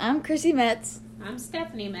I'm Chrissy Metz, I'm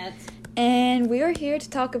Stephanie Metz. and we are here to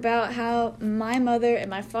talk about how my mother and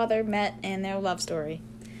my father met and their love story.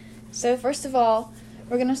 So first of all,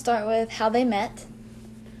 we're going to start with how they met.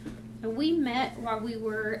 We met while we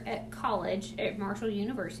were at college at Marshall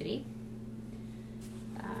University.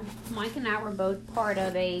 Mike and I were both part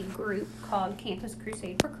of a group called Campus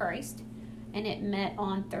Crusade for Christ, and it met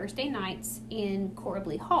on Thursday nights in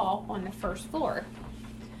Corabley Hall on the first floor.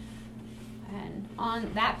 And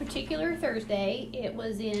on that particular Thursday, it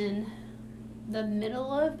was in the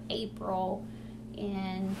middle of April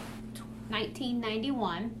in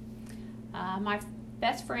 1991. My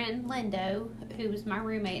best friend Lindo, who was my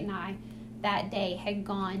roommate, and I that day had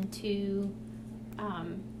gone to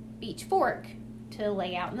Beach Fork to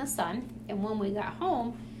lay out in the sun. And when we got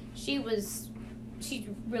home, she's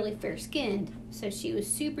really fair skinned, so she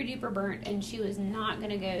was super duper burnt, and she was not going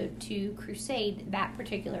to go to Crusade that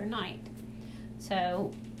particular night.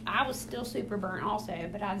 So I was still super burnt also,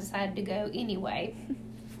 but I decided to go anyway.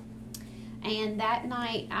 And that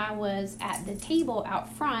night I was at the table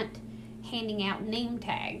out front handing out name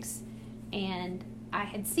tags, and I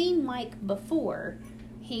had seen Mike before.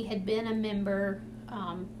 He had been a member,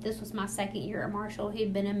 this was my second year at Marshall.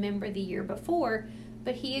 He'd been a member the year before,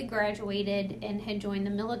 but he had graduated and had joined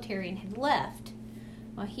the military and had left.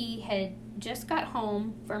 Well, he had just got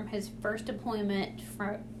home from his first deployment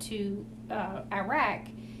to Iraq,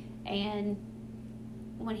 and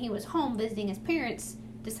when he was home visiting his parents,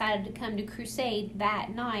 decided to come to Crusade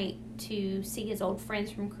that night to see his old friends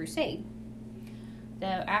from Crusade. So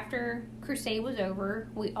after Crusade was over,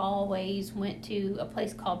 we always went to a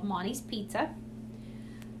place called Monty's Pizza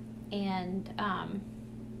and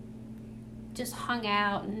just hung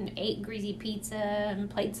out and ate greasy pizza and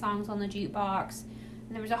played songs on the jukebox.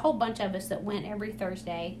 And there was a whole bunch of us that went every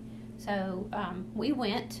Thursday. So we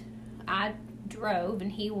went. I drove,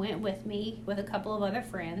 and he went with me with a couple of other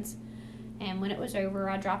friends. And when it was over,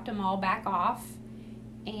 I dropped them all back off.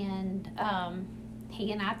 And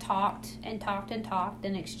he and I talked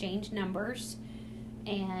and exchanged numbers.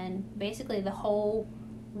 And basically the whole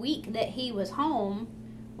week that he was home,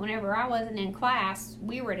 whenever I wasn't in class,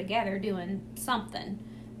 we were together doing something.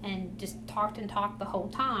 And just talked the whole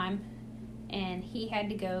time. And he had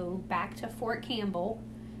to go back to Fort Campbell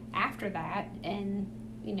after that. And,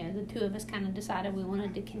 you know, the two of us kind of decided we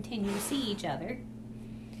wanted to continue to see each other.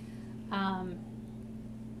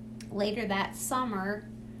 Later that summer,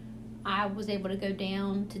 I was able to go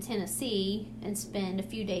down to Tennessee and spend a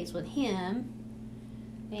few days with him.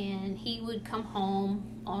 And he would come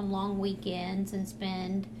home on long weekends and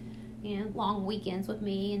spend, long weekends with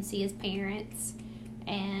me and see his parents.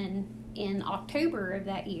 And in October of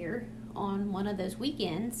that year, on one of those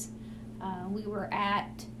weekends, we were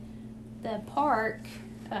at the park,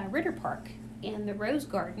 Ritter Park, in the Rose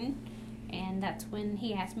Garden, and that's when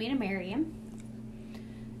he asked me to marry him.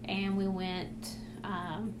 And we went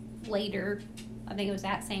later, I think it was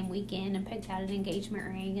that same weekend, and picked out an engagement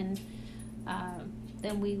ring, and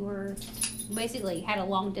then we had a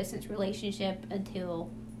long distance relationship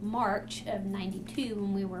until March of 92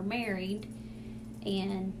 when we were married,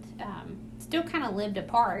 and still kind of lived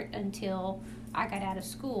apart until I got out of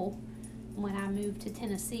school when I moved to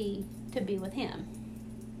Tennessee to be with him.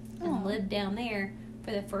 And lived down there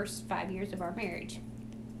for the first 5 years of our marriage.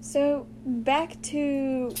 So back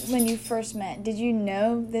to when you first met, did you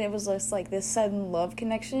know that it was just like this sudden love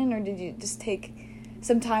connection, or did you just take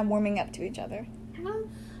some time warming up to each other?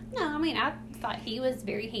 No, I mean, I thought he was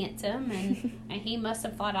very handsome, and he must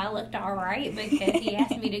have thought I looked all right, because he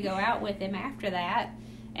asked me to go out with him after that,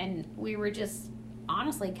 and we were just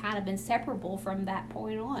honestly kind of inseparable from that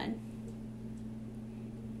point on.